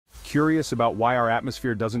Curious about why our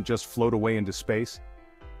atmosphere doesn't just float away into space?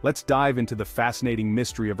 Let's dive into the fascinating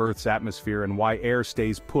mystery of Earth's atmosphere and why air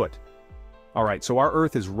stays put. Alright, so our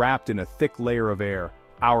Earth is wrapped in a thick layer of air,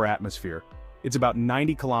 our atmosphere. It's about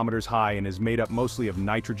 90 kilometers high and is made up mostly of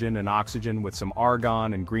nitrogen and oxygen with some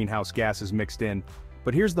argon and greenhouse gases mixed in.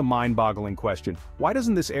 But here's the mind-boggling question: why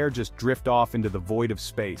doesn't this air just drift off into the void of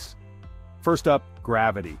space? First up,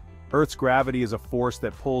 gravity. Earth's gravity is a force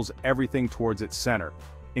that pulls everything towards its center,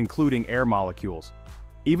 including air molecules.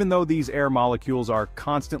 Even though these air molecules are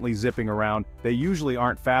constantly zipping around, they usually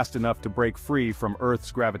aren't fast enough to break free from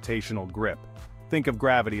Earth's gravitational grip. Think of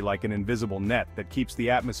gravity like an invisible net that keeps the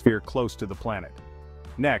atmosphere close to the planet.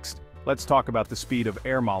 Next, let's talk about the speed of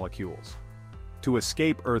air molecules. To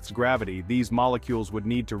escape Earth's gravity, these molecules would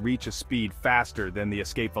need to reach a speed faster than the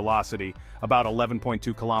escape velocity, about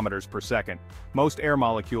 11.2 kilometers per second. Most air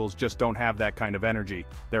molecules just don't have that kind of energy.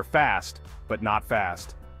 They're fast, but not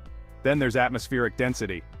fast. Then there's atmospheric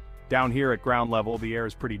density. Down here at ground level, the air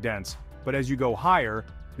is pretty dense, but as you go higher,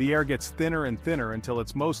 the air gets thinner and thinner until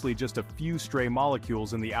it's mostly just a few stray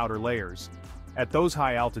molecules in the outer layers. At those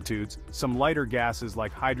high altitudes, some lighter gases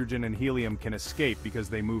like hydrogen and helium can escape because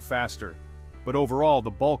they move faster. But overall, the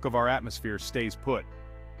bulk of our atmosphere stays put.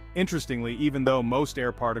 Interestingly, even though most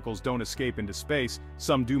air particles don't escape into space,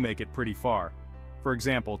 some do make it pretty far. For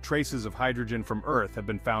example, traces of hydrogen from Earth have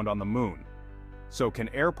been found on the Moon. So can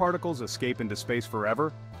air particles escape into space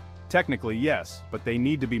forever? Technically, yes, but they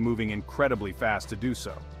need to be moving incredibly fast to do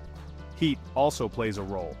so. Heat also plays a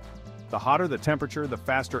role. The hotter the temperature, the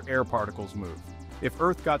faster air particles move. If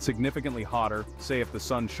Earth got significantly hotter, say if the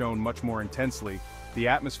sun shone much more intensely, the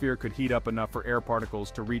atmosphere could heat up enough for air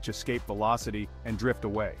particles to reach escape velocity and drift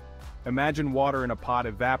away. Imagine water in a pot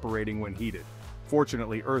evaporating when heated.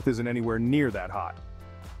 Fortunately, Earth isn't anywhere near that hot.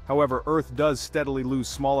 However, Earth does steadily lose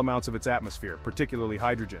small amounts of its atmosphere, particularly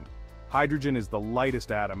hydrogen. Hydrogen is the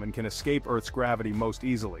lightest atom and can escape Earth's gravity most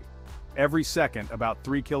easily. Every second, about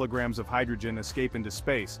 3 kilograms of hydrogen escape into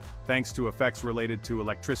space, thanks to effects related to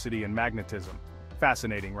electricity and magnetism.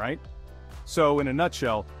 Fascinating, right? So, in a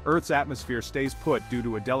nutshell, Earth's atmosphere stays put due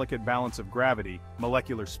to a delicate balance of gravity,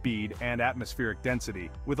 molecular speed, and atmospheric density,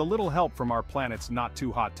 with a little help from our planet's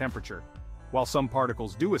not-too-hot temperature. While some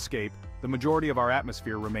particles do escape, the majority of our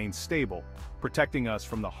atmosphere remains stable, protecting us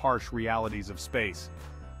from the harsh realities of space.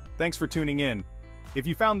 Thanks for tuning in. If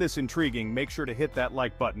you found this intriguing, make sure to hit that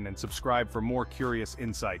like button and subscribe for more curious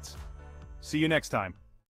insights. See you next time.